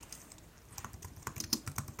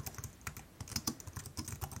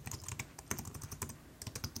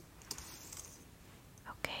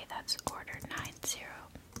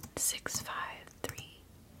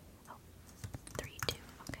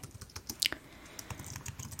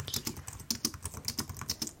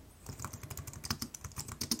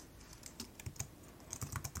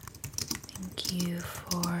thank you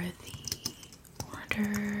for the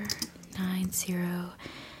order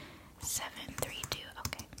 90732.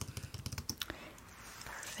 Okay.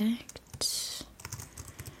 Perfect.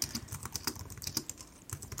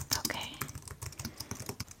 Okay.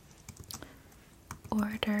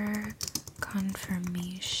 Order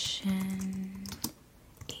confirmation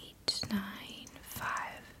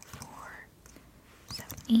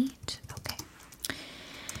 895478. Okay.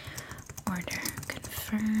 Order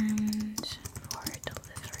confirmed for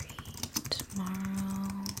delivery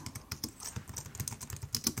tomorrow.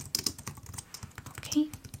 Okay.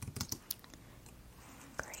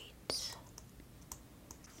 Great.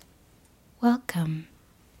 Welcome.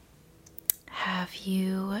 Have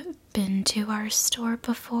you been to our store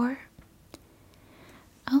before?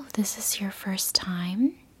 Oh, this is your first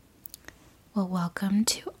time? Well, welcome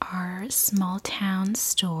to our small town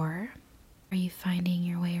store. Are you finding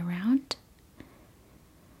your way around?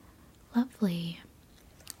 Lovely.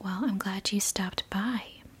 Well, I'm glad you stopped by.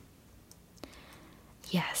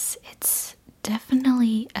 Yes, it's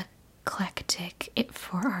definitely eclectic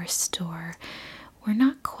for our store. We're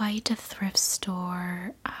not quite a thrift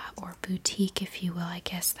store or boutique, if you will. I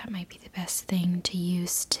guess that might be the best thing to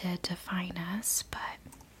use to define us, but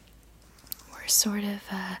we're sort of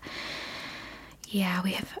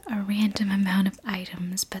we have a random amount of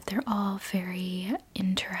items, but they're all very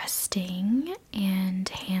interesting and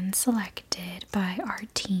hand-selected by our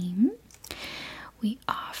team. We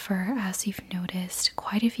offer, as you've noticed,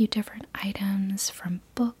 quite a few different items, from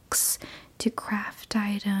books to craft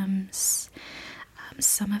items.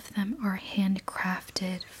 Some of them are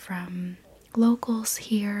handcrafted from locals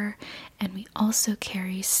here, and we also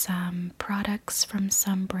carry some products from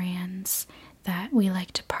some brands that we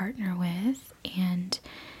like to partner with and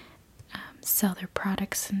sell their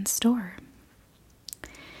products in store.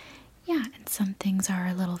 Yeah, and some things are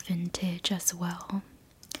a little vintage as well,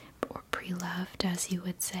 or pre-loved, as you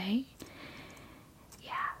would say.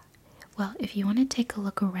 Yeah. Well, if you want to take a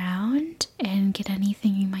look around and get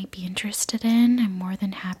anything you might be interested in, I'm more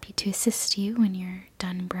than happy to assist you when you're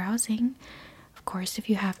done browsing. Of course, if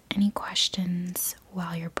you have any questions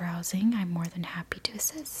while you're browsing, I'm more than happy to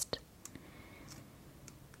assist.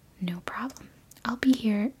 No problem. I'll be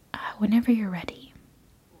here whenever you're ready.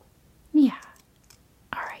 Yeah.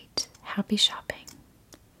 Alright. Happy shopping.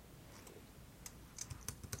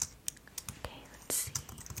 Okay, let's see.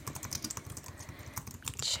 Let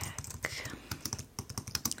me check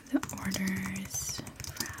the orders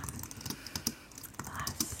from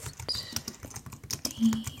last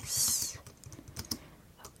days.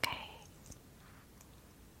 Okay.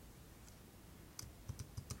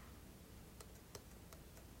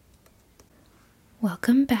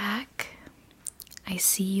 Welcome back. I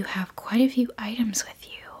see you have quite a few items with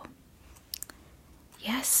you.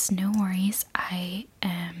 Yes, no worries. I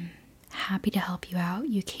am happy to help you out.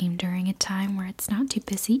 You came during a time where it's not too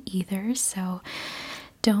busy either, so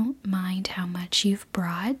don't mind how much you've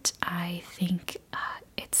brought. I think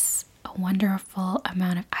it's a wonderful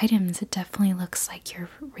amount of items. It definitely looks like you've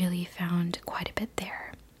really found quite a bit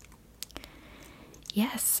there.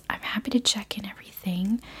 Yes, I'm happy to check in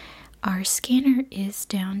everything. Our scanner is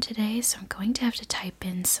down today, so I'm going to have to type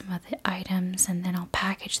in some of the items and then I'll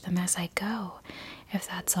package them as I go, if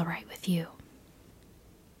that's all right with you.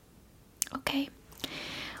 Okay.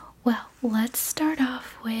 Well, let's start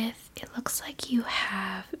off with, it looks like you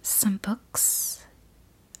have some books.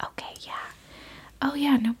 Okay, yeah. Oh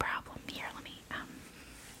yeah, no problem. Here, let me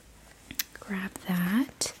grab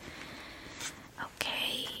that. Okay.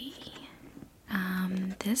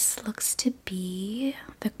 This looks to be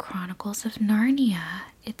the Chronicles of Narnia.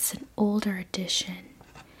 It's an older edition.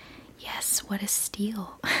 Yes, what a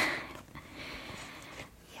steal.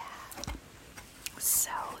 Yeah.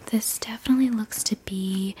 So this definitely looks to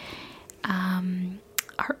be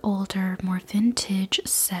our older, more vintage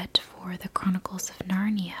set for the Chronicles of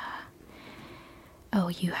Narnia. Oh,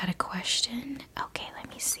 you had a question? Okay, let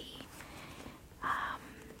me see.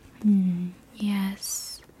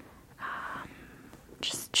 Yes.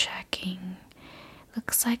 Just checking.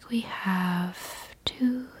 Looks like we have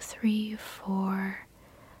 2, 3, 4,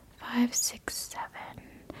 5, 6, 7.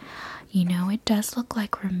 You know, it does look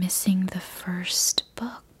like we're missing the first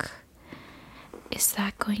book. Is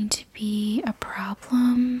that going to be a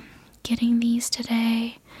problem getting these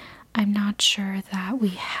today? I'm not sure that we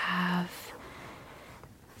have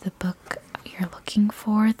the book you're looking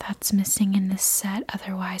for that's missing in this set.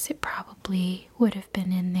 Otherwise, it probably would have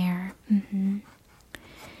been in there.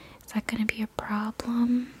 Is that going to be a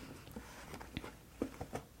problem?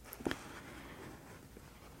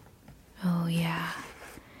 Oh yeah,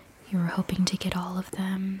 you were hoping to get all of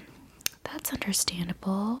them. that's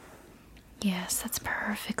understandable. Yes, that's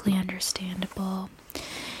perfectly understandable.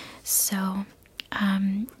 So,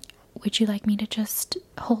 would you like me to just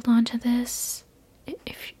hold on to this?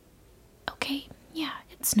 If okay, yeah,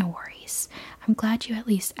 it's no worries. I'm glad you at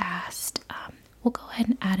least asked. We'll go ahead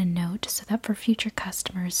and add a note so that for future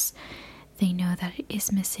customers, they know that it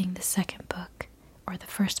is missing the second book, or the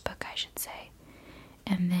first book, I should say.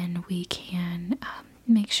 And then we can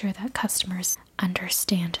make sure that customers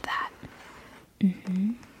understand that.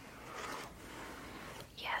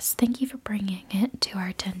 Yes, thank you for bringing it to our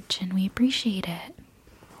attention. We appreciate it.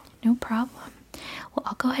 No problem. Well,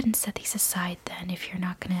 I'll go ahead and set these aside then if you're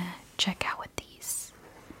not going to check out with these.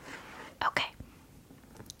 Okay.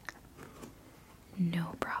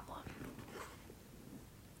 No problem.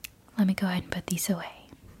 Let me go ahead and put these away.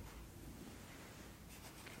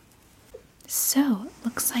 So,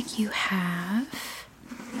 looks like you have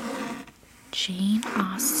Jane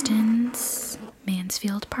Austen's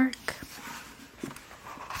Mansfield Park.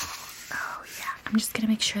 Oh yeah, I'm just gonna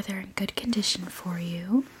make sure they're in good condition for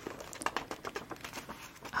you.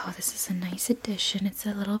 Oh, this is a nice edition. It's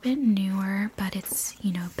a little bit newer, but it's,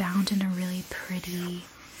 bound in a really pretty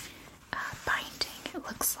binding, it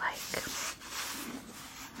looks like.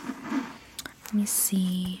 Let me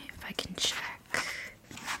see if I can check.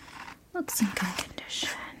 Looks in good condition.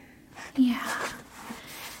 Yeah.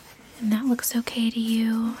 And that looks okay to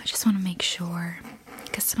you? I just want to make sure,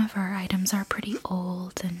 because some of our items are pretty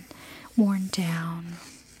old and worn down.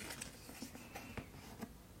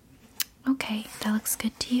 Okay, that looks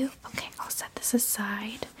good to you? Okay, I'll set this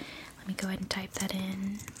aside. Let me go ahead and type that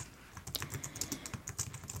in.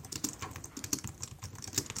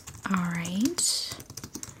 Alright.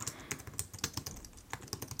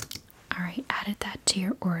 Alright, added that to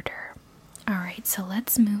your order. Alright, so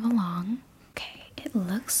let's move along. Okay, it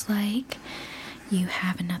looks like you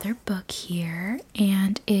have another book here,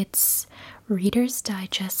 and it's Reader's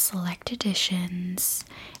Digest Select Editions,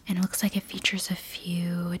 and it looks like it features a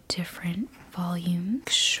few different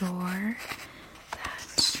volumes. Sure that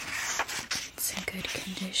it's in good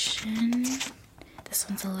condition. This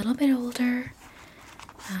one's a little bit older,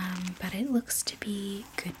 but it looks to be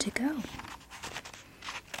good to go.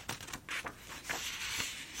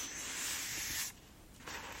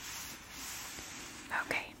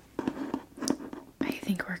 Okay, I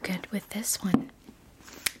think we're good with this one.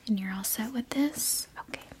 And you're all set with this?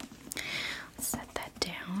 Okay, let's set that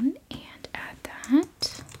down and add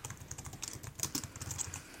that.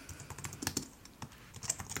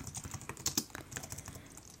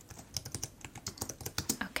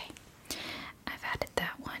 Okay, I've added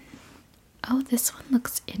that one. Oh, this one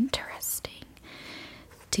looks interesting.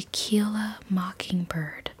 Tequila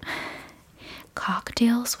Mockingbird.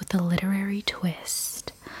 Cocktails with a literary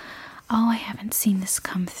twist. Oh, I haven't seen this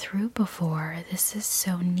come through before. This is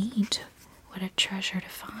so neat. What a treasure to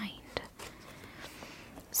find.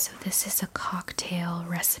 So this is a cocktail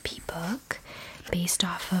recipe book based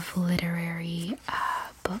off of literary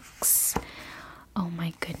books. Oh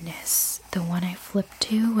my goodness. The one I flipped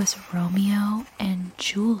to was Romeo and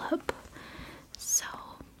Julep. So,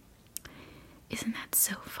 isn't that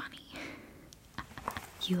so funny?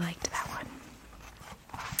 You liked that one.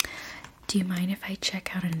 Do you mind if I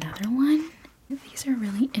check out another one? These are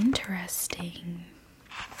really interesting.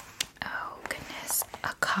 Oh goodness,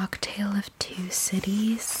 a cocktail of two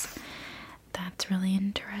cities. That's really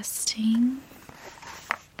interesting.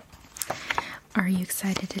 Are you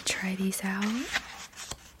excited to try these out?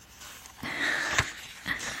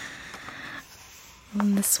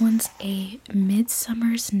 This one's a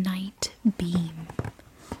Midsummer's Night Beam.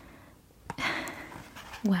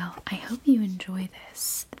 Well, I hope you enjoy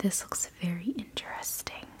this. This looks very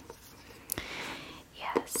interesting.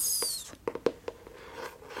 Yes.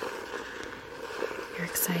 You're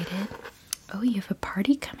excited? Oh, you have a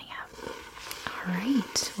party coming up.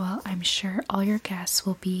 Alright, well, I'm sure all your guests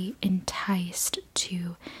will be enticed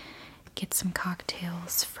to get some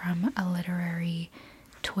cocktails from a literary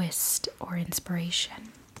twist or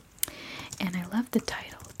inspiration. And I love the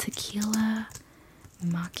title, Tequila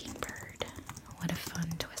Mockingbird. What a fun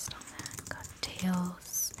twist on that.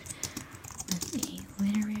 Cocktails with a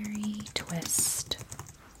literary twist.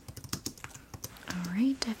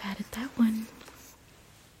 Alright, I've added that one.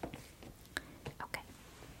 Okay.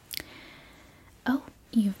 Oh,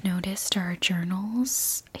 you've noticed our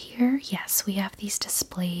journals here? Yes, we have these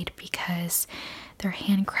displayed because they're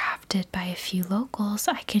handcrafted by a few locals.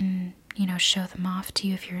 I can, show them off to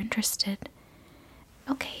you if you're interested.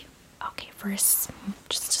 Okay, for just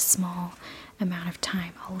a small amount of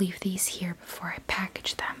time, I'll leave these here before I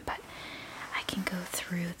package them, but I can go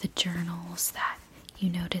through the journals that you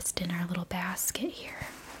noticed in our little basket here.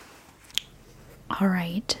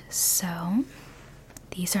 Alright, so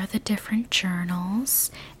these are the different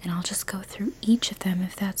journals, and I'll just go through each of them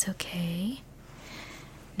if that's okay.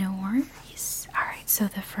 No worries. Alright, so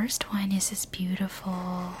the first one is this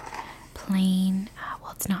beautiful plain,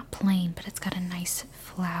 well, it's not plain, but it's got a nice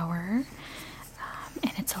flower,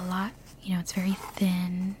 and it's a lot, it's very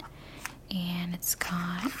thin, and it's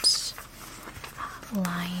got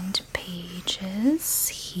lined pages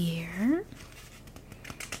here.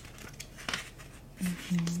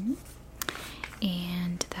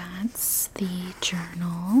 And that's the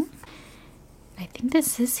journal. I think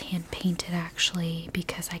this is hand painted actually,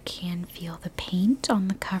 because I can feel the paint on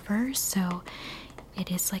the cover, so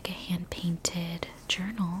it is like a hand painted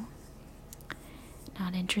journal.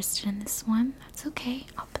 Not interested in this one? That's okay.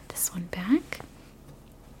 I'll put this one back.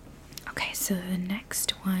 Okay, so the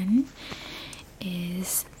next one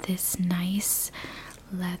is this nice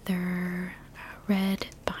leather red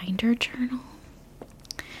binder journal.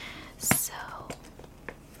 So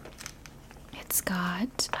it's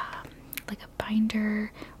got like a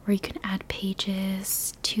binder where you can add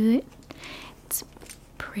pages to it. It's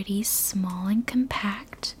pretty small and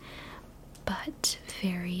compact, but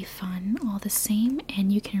very fun all the same,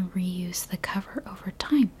 and you can reuse the cover over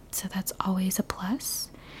time, so that's always a plus.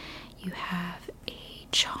 You have a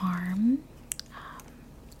charm,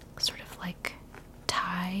 sort of like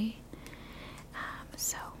tie,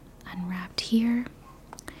 so unwrapped here.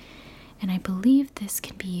 And I believe this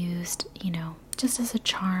can be used, just as a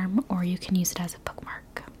charm, or you can use it as a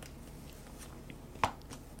bookmark.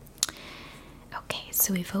 Okay,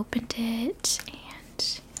 so we've opened it,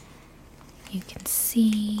 and you can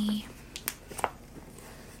see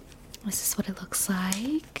this is what it looks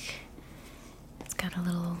like. It's got a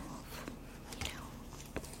little,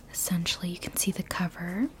 essentially you can see the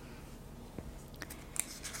cover.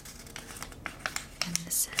 And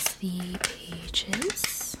this is the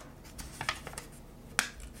pages.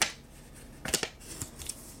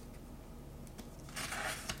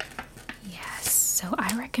 So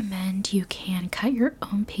I recommend you can cut your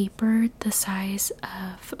own paper the size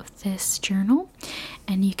of this journal,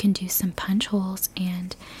 and you can do some punch holes,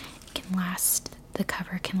 and the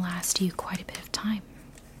cover can last you quite a bit of time.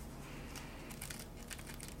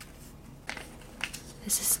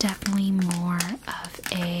 This is definitely more of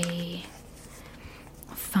a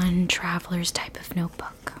fun traveler's type of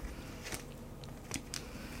notebook.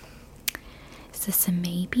 Is this a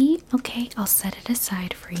maybe? Okay, I'll set it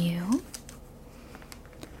aside for you.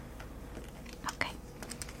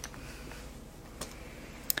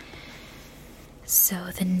 So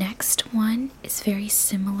the next one is very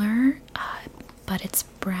similar, but it's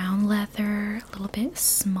brown leather, a little bit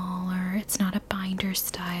smaller. It's not a binder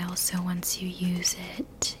style, so once you use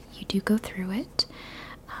it, you do go through it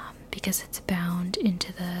because it's bound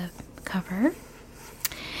into the cover.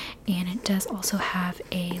 And it does also have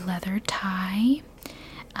a leather tie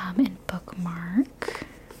and bookmark.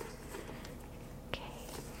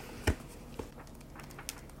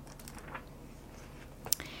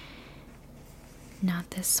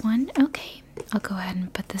 Not this one. Okay, I'll go ahead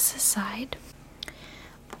and put this aside.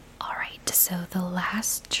 Alright, so the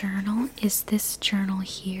last journal is this journal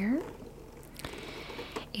here.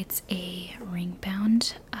 It's a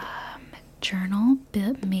ring-bound journal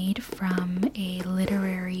made from a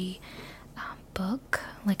literary book,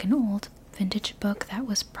 like an old vintage book that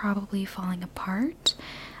was probably falling apart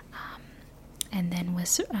and then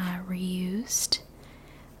was reused.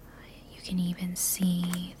 You can even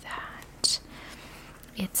see that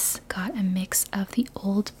it's got a mix of the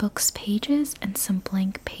old book's pages and some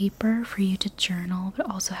blank paper for you to journal, but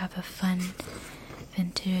also have a fun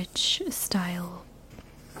vintage style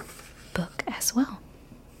book as well.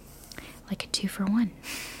 Like a 2-for-1.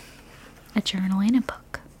 A journal and a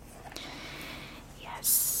book.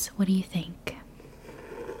 Yes, what do you think?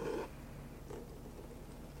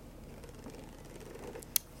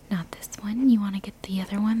 Not this one. You want to get the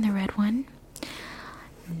other one, the red one?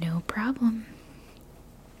 No problem.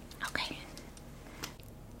 Okay.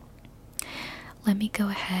 Let me go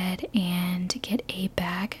ahead and get a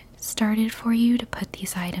bag started for you to put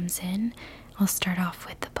these items in. I'll start off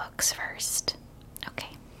with the books first.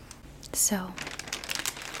 Okay. So,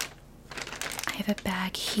 I have a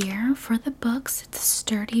bag here for the books. It's a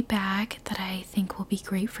sturdy bag that I think will be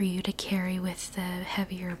great for you to carry with the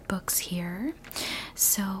heavier books here.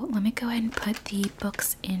 So, let me go ahead and put the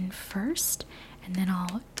books in first, and then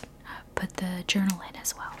I'll put the journal in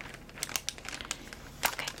as well.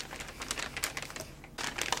 Okay.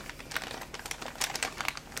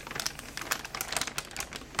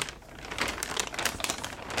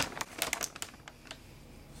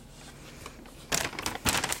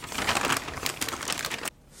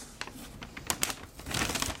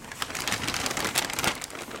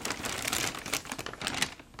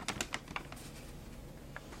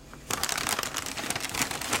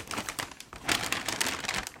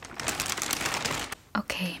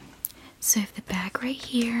 so I have the bag right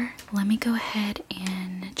here. Let me go ahead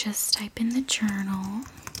and just type in the journal.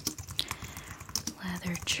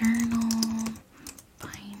 Leather journal,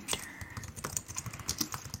 binder.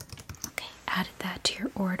 Okay, added that to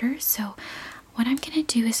your order. So what I'm going to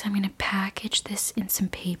do is I'm going to package this in some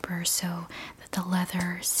paper so that the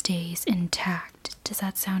leather stays intact. Does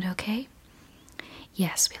that sound okay?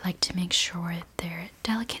 Yes, we like to make sure their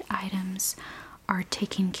delicate items are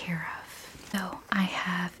taken care of. So I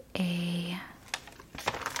have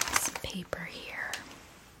some paper here.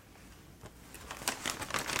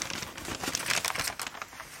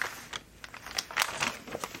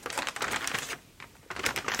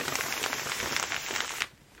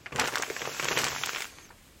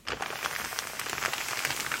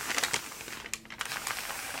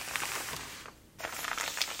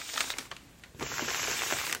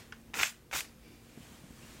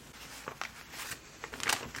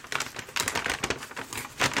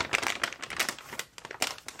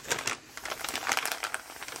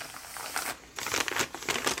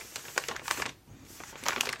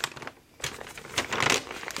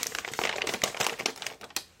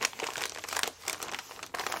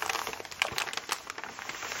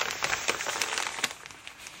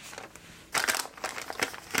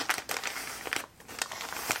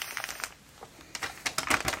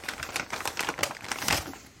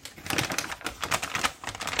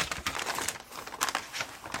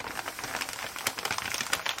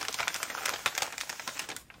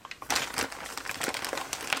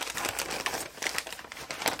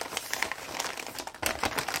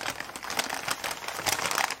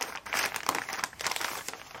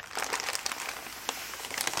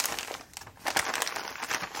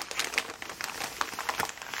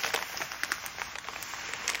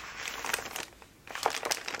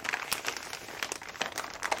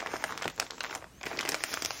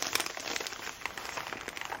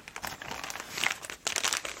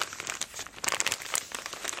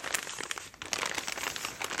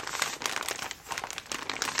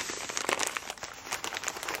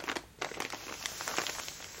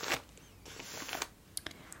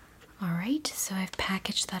 Alright, so I've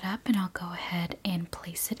packaged that up and I'll go ahead and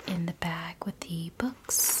place it in the bag with the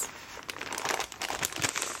books.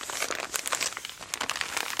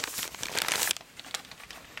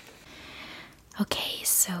 Okay,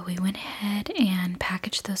 so we went ahead and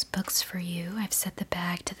packaged those books for you. I've set the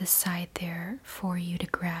bag to the side there for you to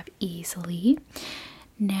grab easily.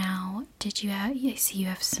 Now, I see you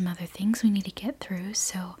have some other things we need to get through,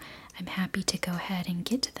 so I'm happy to go ahead and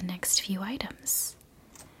get to the next few items.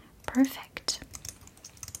 Perfect.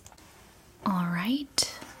 All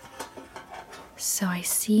right. So I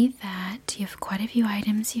see that you have quite a few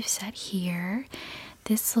items you've set here.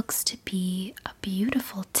 This looks to be a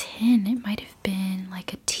beautiful tin. It might have been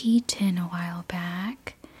like a tea tin a while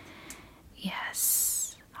back.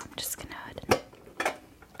 Yes. I'm just gonna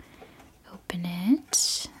open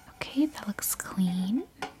it. Okay, that looks clean.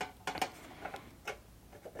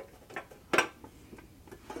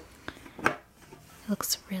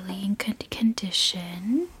 Looks really in good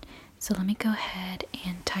condition. So let me go ahead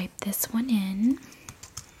and type this one in.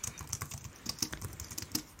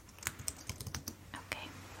 Okay.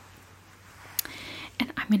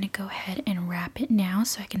 And I'm going to go ahead and wrap it now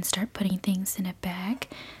so I can start putting things in a bag.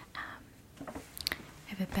 I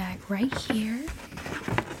have a bag right here.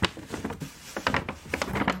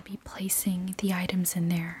 And I'll be placing the items in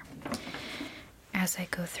there as I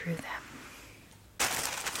go through them.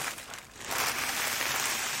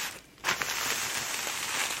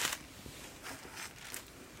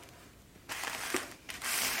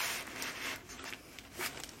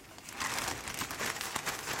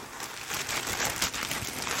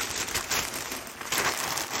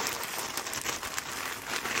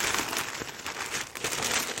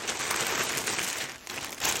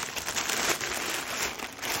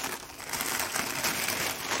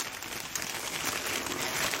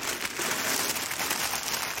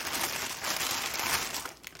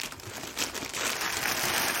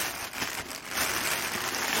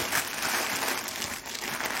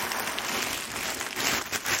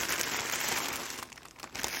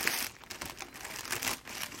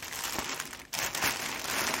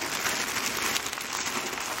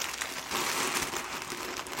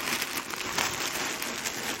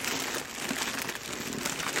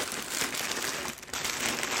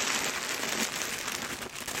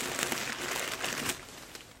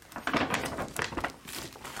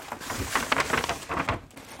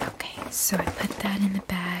 So I put that in the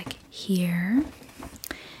bag here.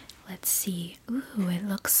 Let's see. Ooh, it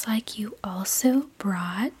looks like you also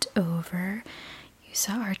brought over, you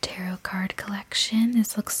saw our tarot card collection.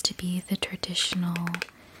 This looks to be the traditional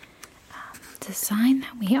design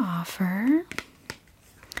that we offer,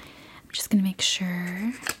 I'm just going to make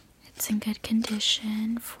sure it's in good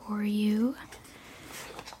condition for you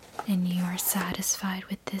and you are satisfied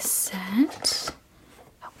with this set.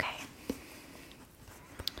 Okay.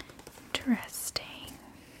 Interesting.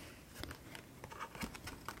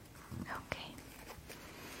 Okay.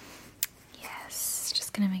 Yes,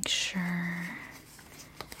 just gonna make sure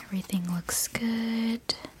everything looks good.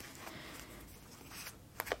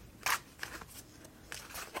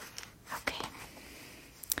 Okay.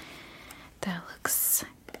 That looks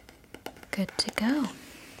good to go.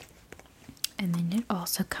 And then it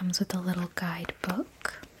also comes with a little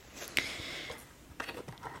guidebook.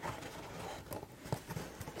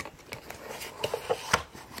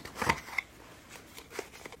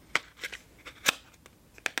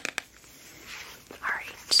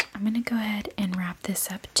 Alright, I'm going to go ahead and wrap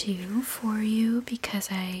this up too for you because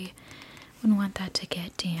I wouldn't want that to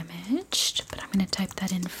get damaged. But I'm going to type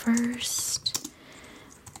that in first.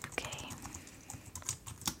 Okay.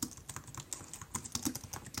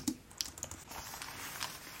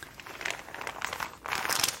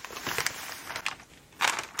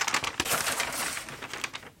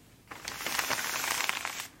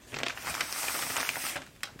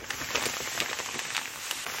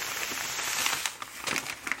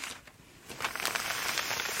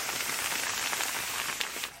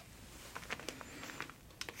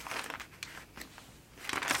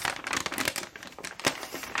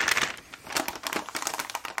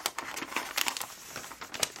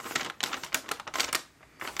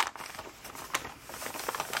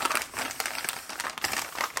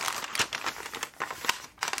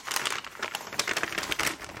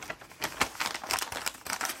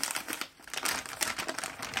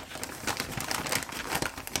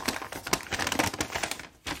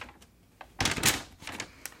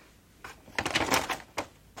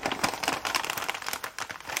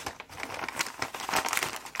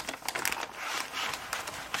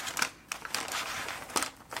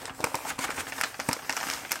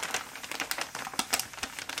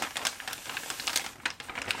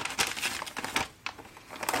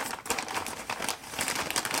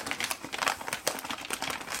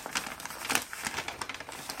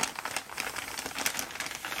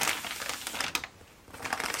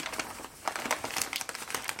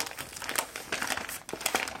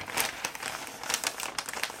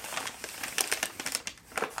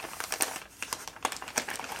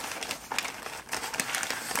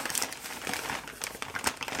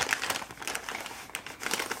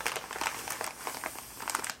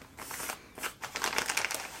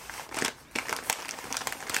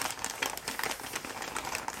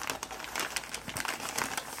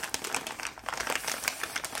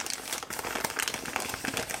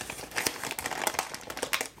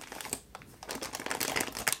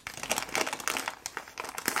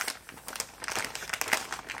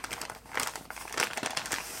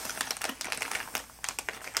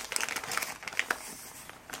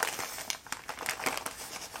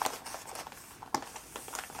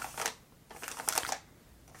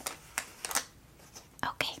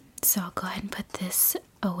 So I'll go ahead and put this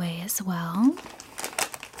away as well.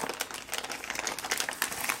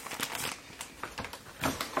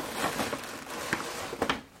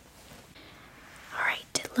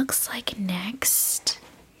 Alright, it looks like next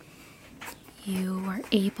you are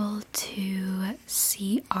able to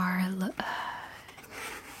see our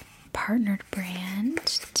partnered brand,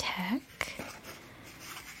 Tech.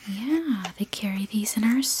 Yeah, they carry these in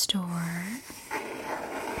our store.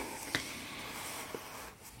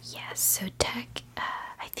 Yes, so Tech,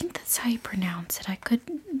 I think that's how you pronounce it. I could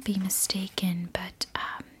be mistaken, but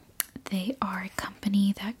they are a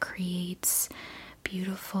company that creates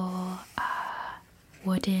beautiful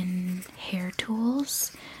wooden hair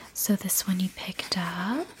tools. So this one you picked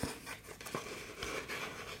up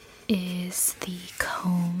is the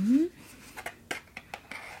comb.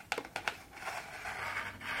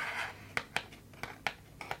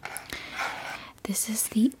 This is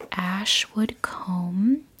the Ashwood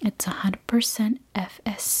comb. It's 100%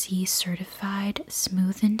 FSC certified,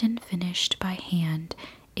 smoothened and finished by hand.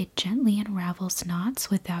 It gently unravels knots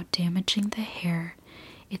without damaging the hair.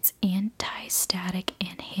 It's anti-static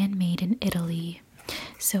and handmade in Italy.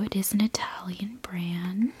 So it is an Italian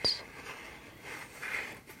brand.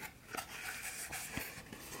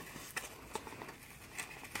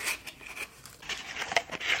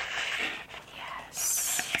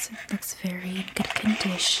 Yes, so it looks very good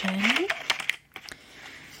condition.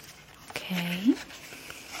 Okay.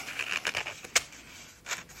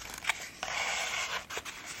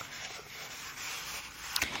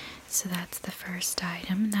 So that's the first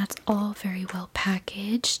item. That's all very well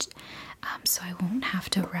packaged. so I won't have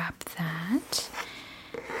to wrap that.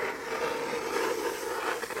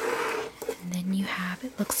 And then you have,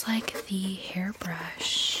 it looks like the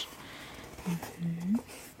hairbrush.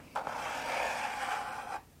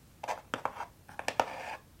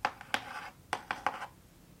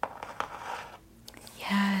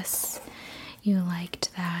 Yes, you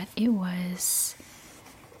liked that. It was,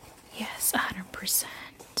 yes, 100%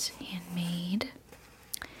 handmade.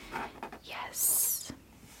 Yes.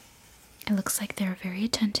 It looks like they're very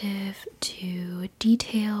attentive to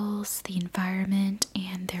details, the environment,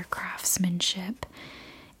 and their craftsmanship.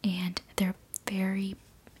 And they're very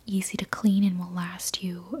easy to clean and will last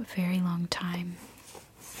you a very long time.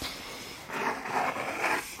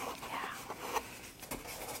 Yeah.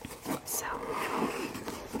 So,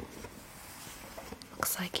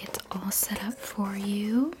 looks like it's all set up for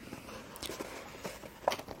you.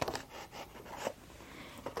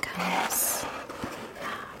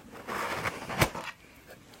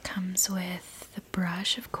 Comes with the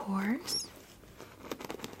brush, of course.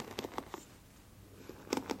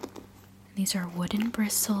 And these are wooden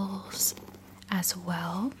bristles as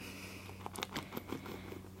well.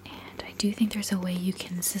 And I do think there's a way you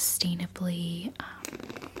can sustainably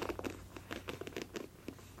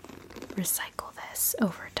recycle this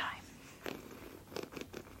over time.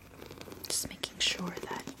 Just making sure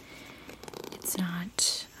that it's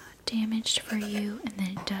not damaged for you. And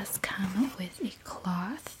then it does come with a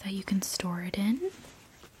cloth that you can store it in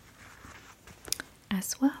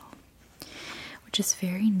as well, which is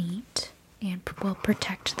very neat and will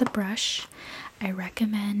protect the brush. I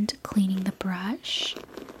recommend cleaning the brush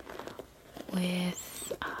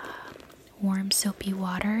with warm soapy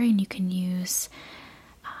water, and you can use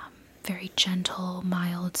very gentle,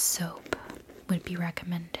 mild soap would be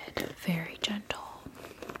recommended. Very gentle.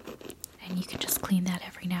 And you can just clean that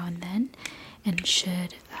every now and then, and it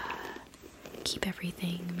should keep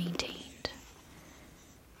everything maintained.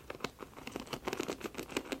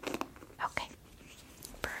 Okay,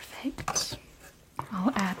 perfect.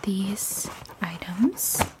 I'll add these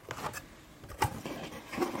items.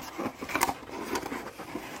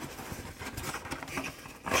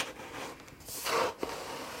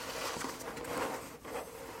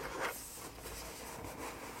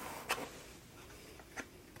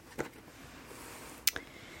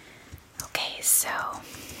 So,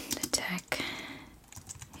 the Tech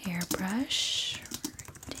hairbrush,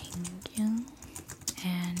 rectangle,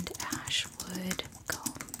 and ashwood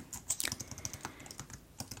comb.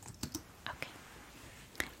 Okay,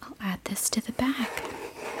 I'll add this to the bag.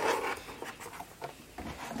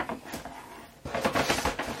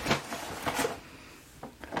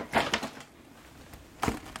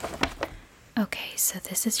 Okay, so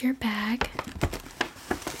this is your bag.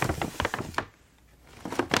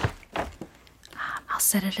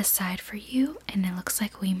 Set it aside for you, and it looks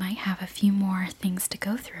like we might have a few more things to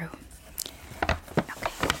go through.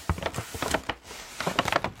 Okay.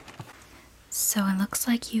 So it looks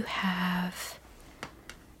like you have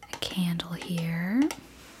a candle here.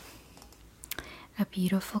 A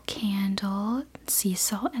beautiful candle, sea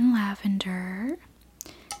salt and lavender.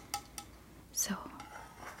 So,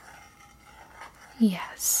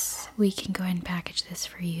 yes, we can go ahead and package this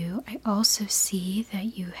for you. I also see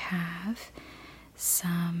that you have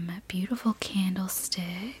some beautiful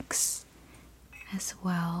candlesticks as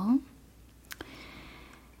well.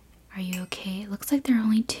 Are you okay? It looks like there are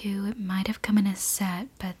only 2. It might have come in a set,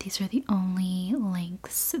 but these are the only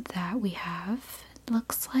lengths that we have, it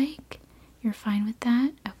looks like. You're fine with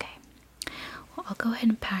that? Okay. Well, I'll go ahead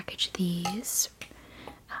and package these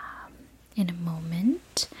in a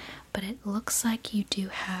moment, but it looks like you do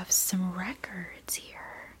have some records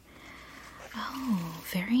here. Oh,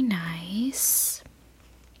 very nice.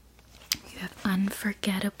 You have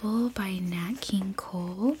Unforgettable by Nat King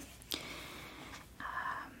Cole.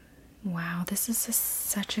 Wow, this is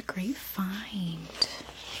such a great find.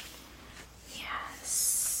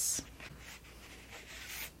 Yes.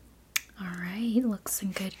 Alright, looks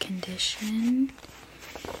in good condition.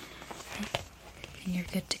 And you're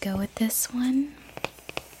good to go with this one?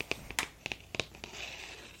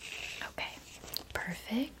 Okay,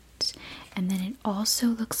 perfect. And then it also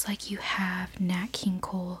looks like you have Nat King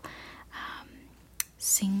Cole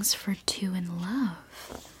Sings for Two in Love.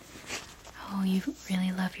 Oh, you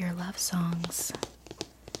really love your love songs.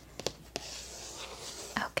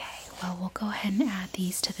 Okay, well, we'll go ahead and add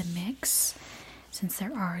these to the mix. Since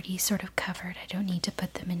they're already sort of covered, I don't need to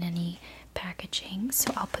put them in any packaging,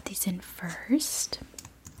 so I'll put these in first.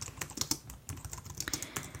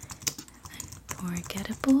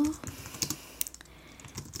 Unforgettable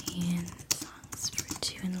and Songs for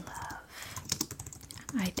Two in Love.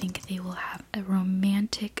 I think they will have a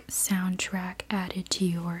romantic soundtrack added to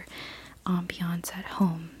your ambiance at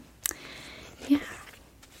home. Yeah.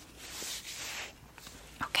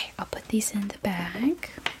 Okay, I'll put these in the bag.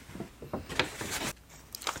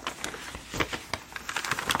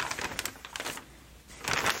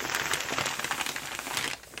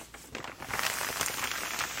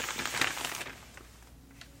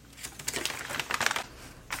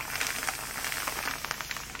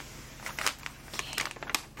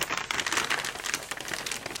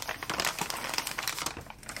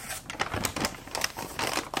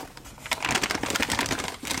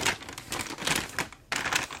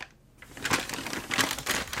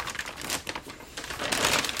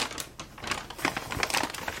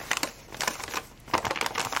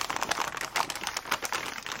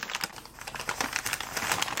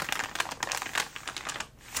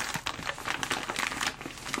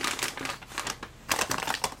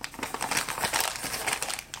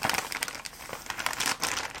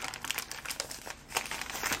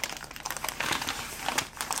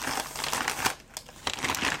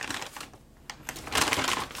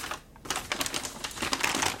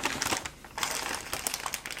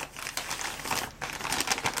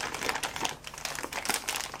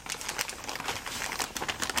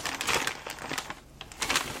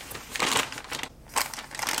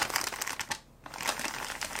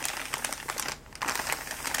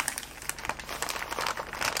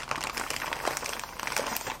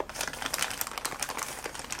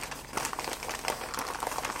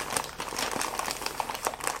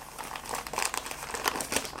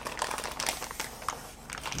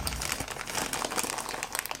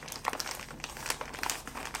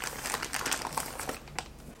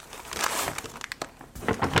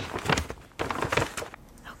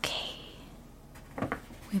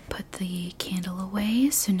 We put the candle away,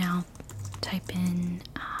 so now type in,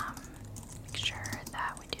 make sure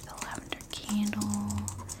that we do the lavender candle,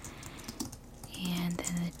 and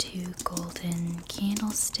then the 2 golden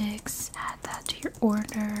candlesticks, add that to your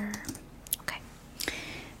order. Okay,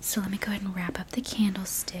 so let me go ahead and wrap up the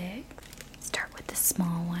candlestick. Start with the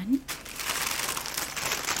small one.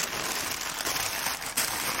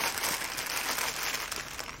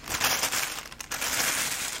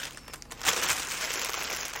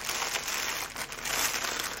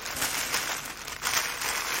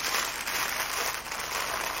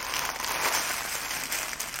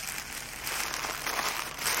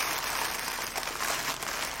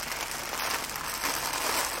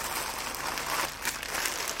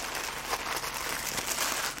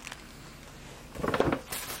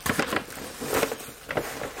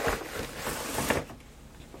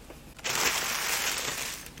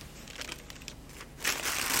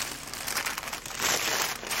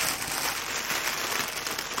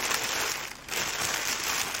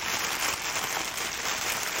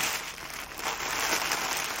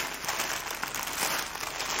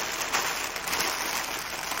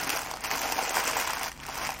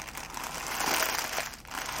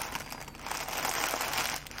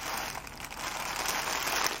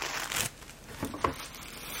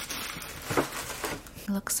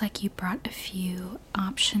 Looks like you brought a few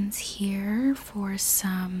options here for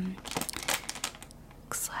some,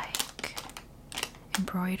 looks like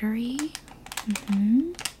embroidery.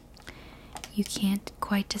 You can't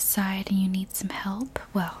quite decide and you need some help.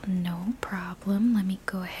 Well, no problem. Let me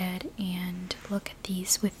go ahead and look at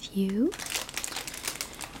these with you.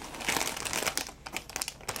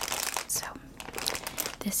 So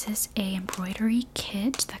this is a embroidery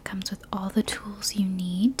kit that comes with all the tools you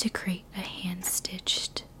need to create a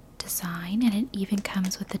hand-stitched design, and it even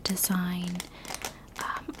comes with a design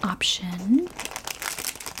option.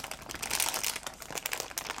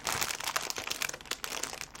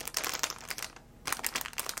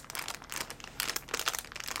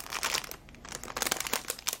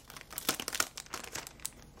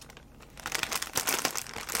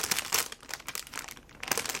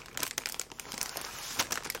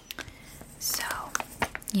 So,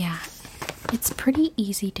 yeah, it's pretty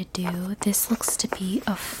easy to do. This looks to be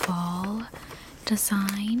a fall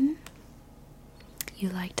design. You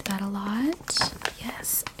liked that a lot?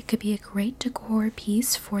 Yes, it could be a great decor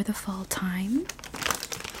piece for the fall time.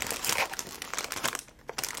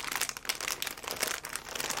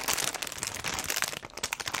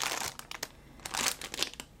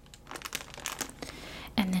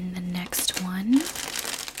 And then the next one,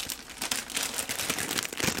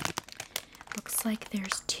 looks like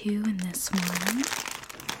there's 2 in this one.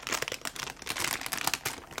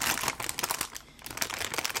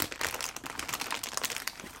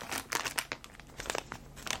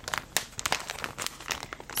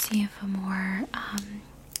 So you have a more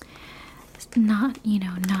not,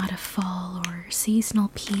 not a fall or seasonal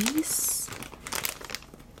piece.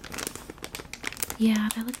 Yeah,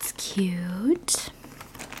 that looks cute.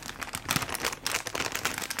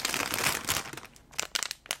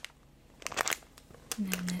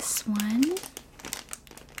 And then this one.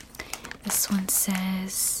 This one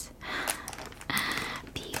says,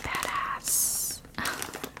 be badass.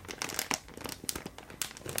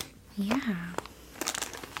 Yeah.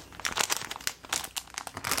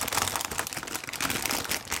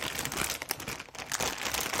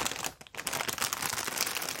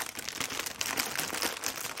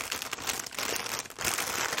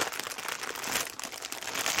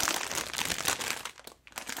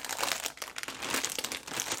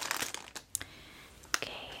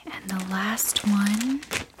 And the last one,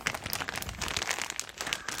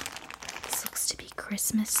 this looks to be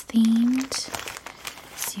Christmas themed.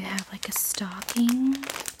 So you have like a stocking.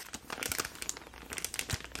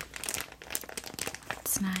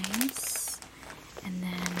 That's nice. And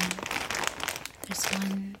then there's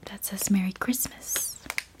one that says Merry Christmas.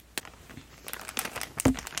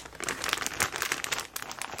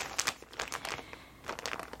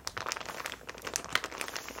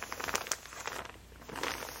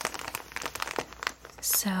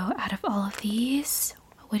 So, out of all of these,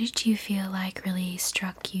 what did you feel like really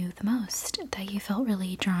struck you the most, that you felt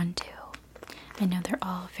really drawn to? I know they're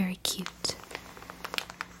all very cute.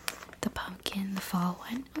 The pumpkin, the fall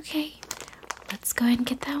one. Okay, let's go ahead and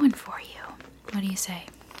get that one for you. What do you say?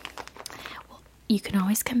 Well, you can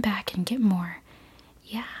always come back and get more.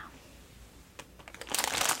 Yeah.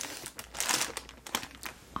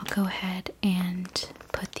 I'll go ahead and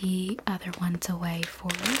put the other ones away for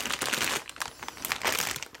you.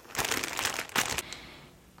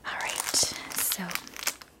 So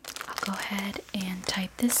I'll go ahead and type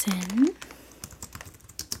this in.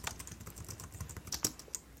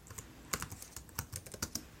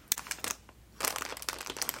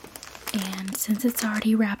 And since it's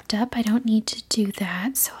already wrapped up, I don't need to do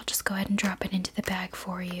that, so I'll just go ahead and drop it into the bag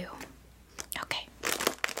for you. Okay.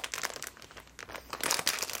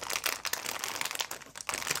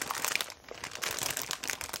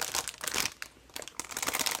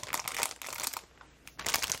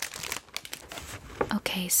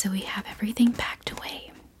 Okay, so we have everything packed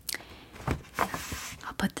away.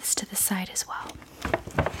 I'll put this to the side as well.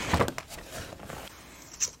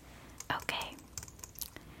 Okay,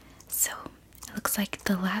 so it looks like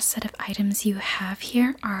the last set of items you have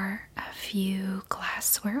here are a few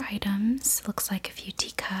glassware items. Looks like a few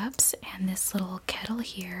teacups and this little kettle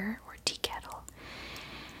here, or tea kettle.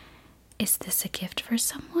 Is this a gift for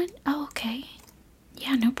someone? Oh, okay.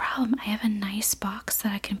 Yeah, no problem. I have a nice box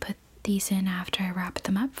that I can put these in after I wrap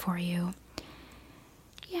them up for you.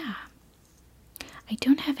 Yeah. I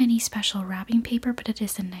don't have any special wrapping paper, but it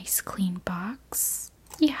is a nice clean box.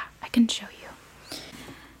 Yeah, I can show you.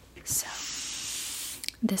 So,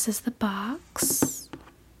 this is the box,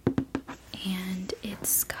 and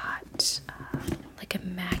it's got like a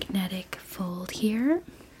magnetic fold here.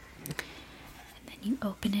 And then you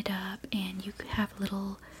open it up, and you have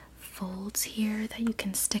little folds here that you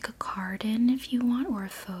can stick a card in if you want, or a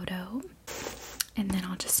photo. And then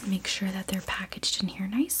I'll just make sure that they're packaged in here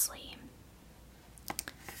nicely.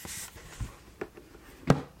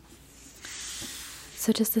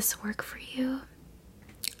 So does this work for you?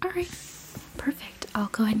 Alright, perfect. I'll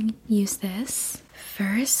go ahead and use this.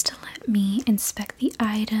 First, let me inspect the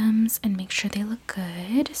items and make sure they look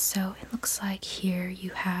good. So it looks like here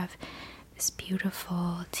you have this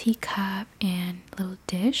beautiful teacup and little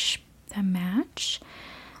dish that match.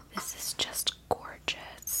 This is just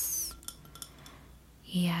gorgeous.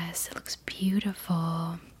 Yes, it looks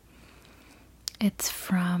beautiful. It's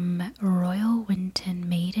from Royal Winton,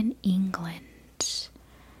 made in England.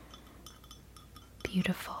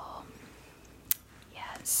 Beautiful.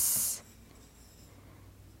 Yes.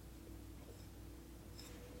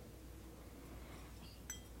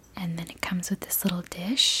 And then it comes with this little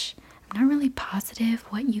dish. I'm not really positive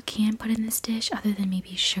what you can put in this dish other than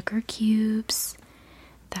maybe sugar cubes.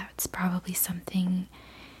 That's probably something,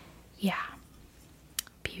 yeah,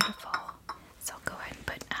 beautiful. So I'll go ahead and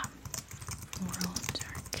put Royal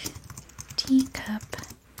Dark teacup,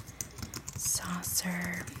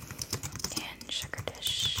 saucer, and sugar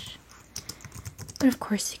dish. But of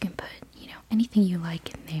course you can put, anything you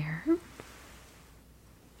like in there.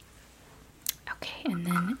 Okay, and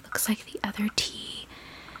then it looks like the other tea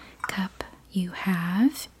cup you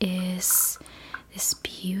have is this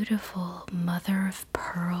beautiful mother of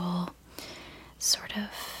pearl, sort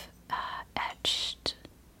of etched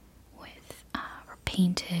with or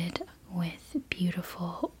painted with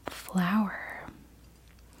beautiful flower.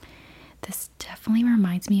 This definitely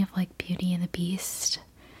reminds me of like Beauty and the Beast.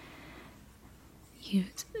 You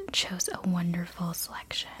chose a wonderful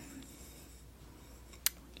selection.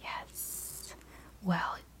 Yes.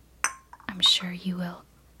 Well, I'm sure you will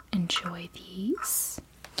enjoy these.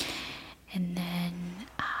 And then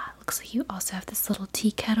looks like you also have this little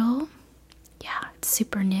tea kettle. Yeah, it's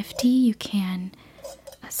super nifty. You can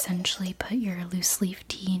essentially put your loose leaf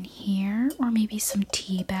tea in here, or maybe some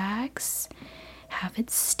tea bags. Have it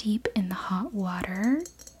steep in the hot water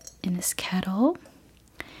in this kettle.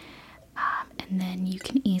 And then you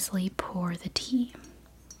can easily pour the tea.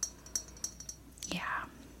 Yeah.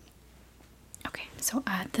 Okay, so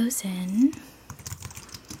add those in.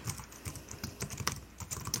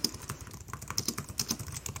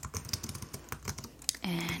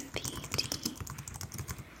 And the tea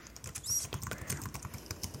steeper.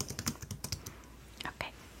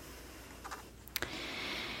 Okay.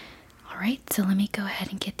 Alright, so let me go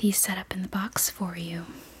ahead and get these set up in the box for you.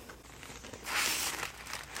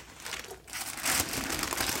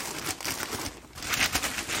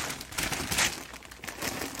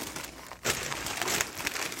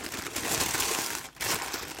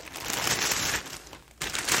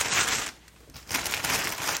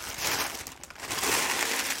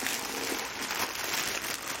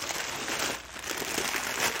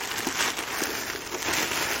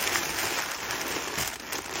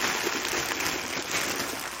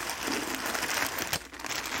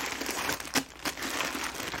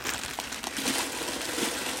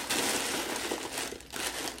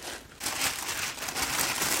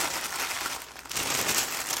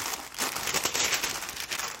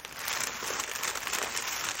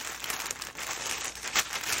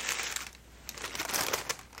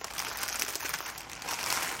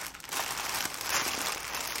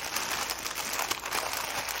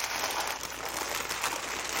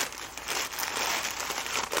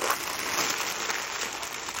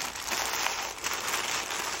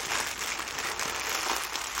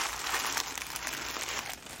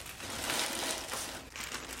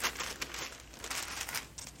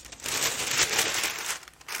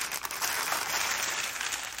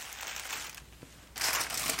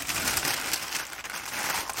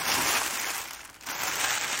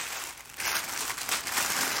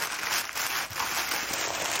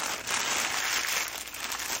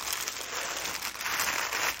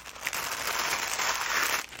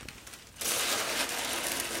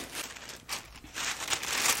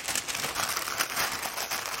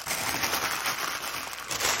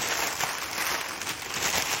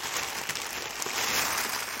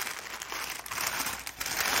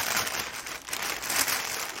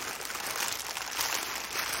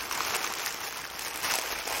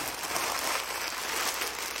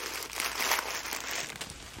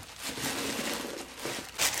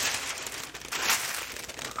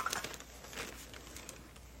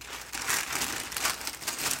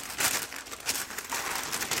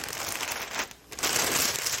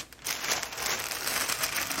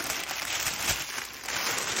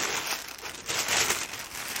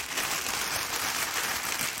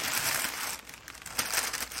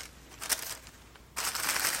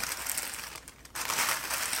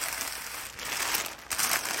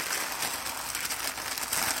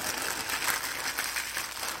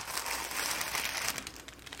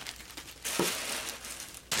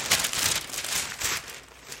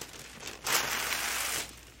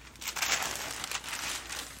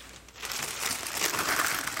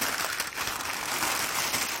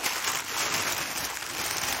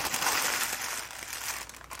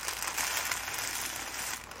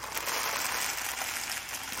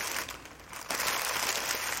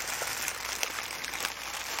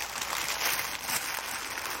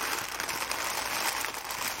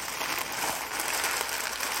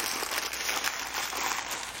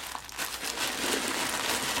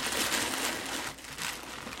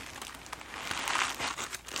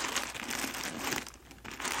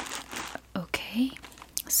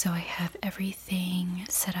 So I have everything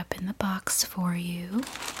set up in the box for you.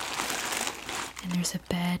 And there's a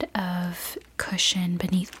bed of cushion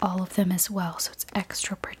beneath all of them as well, so it's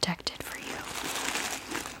extra protected for you.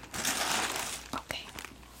 Okay.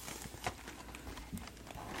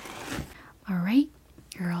 Alright,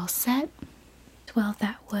 you're all set. Well,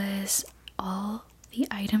 that was all the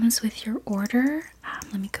items with your order.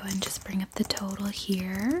 Let me go ahead and just bring up the total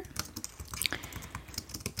here.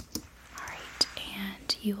 Alright,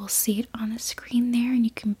 and you will see it on the screen there, and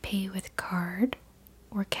you can pay with card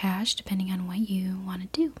or cash depending on what you want to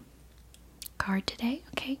do. Card today?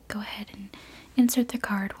 Okay, go ahead and insert the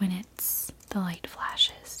card when the light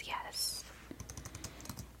flashes. Yes.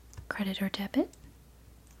 Credit or debit?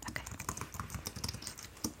 Okay.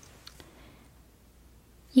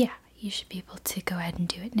 Yeah, you should be able to go ahead and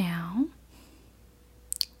do it now.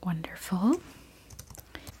 Wonderful.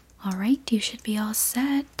 All right, you should be all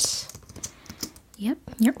set. Yep,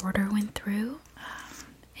 your order went through,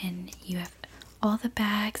 and you have all the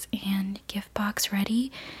bags and gift box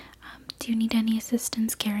ready. Do you need any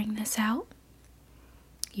assistance carrying this out?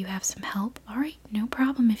 You have some help? All right, no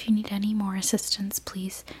problem. If you need any more assistance,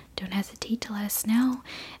 please don't hesitate to let us know.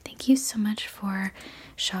 Thank you so much for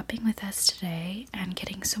shopping with us today and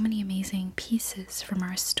getting so many amazing pieces from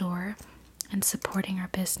our store and supporting our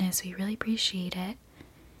business. We really appreciate it.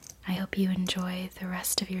 I hope you enjoy the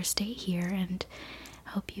rest of your stay here and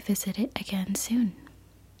hope you visit it again soon.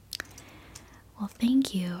 Well,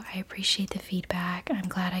 thank you. I appreciate the feedback. I'm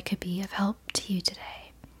glad I could be of help to you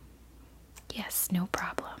today. Yes, no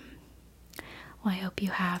problem. Well, I hope you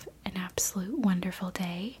have an absolute wonderful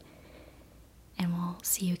day, and we'll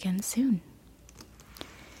see you again soon.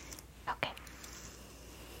 Okay.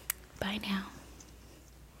 Bye now.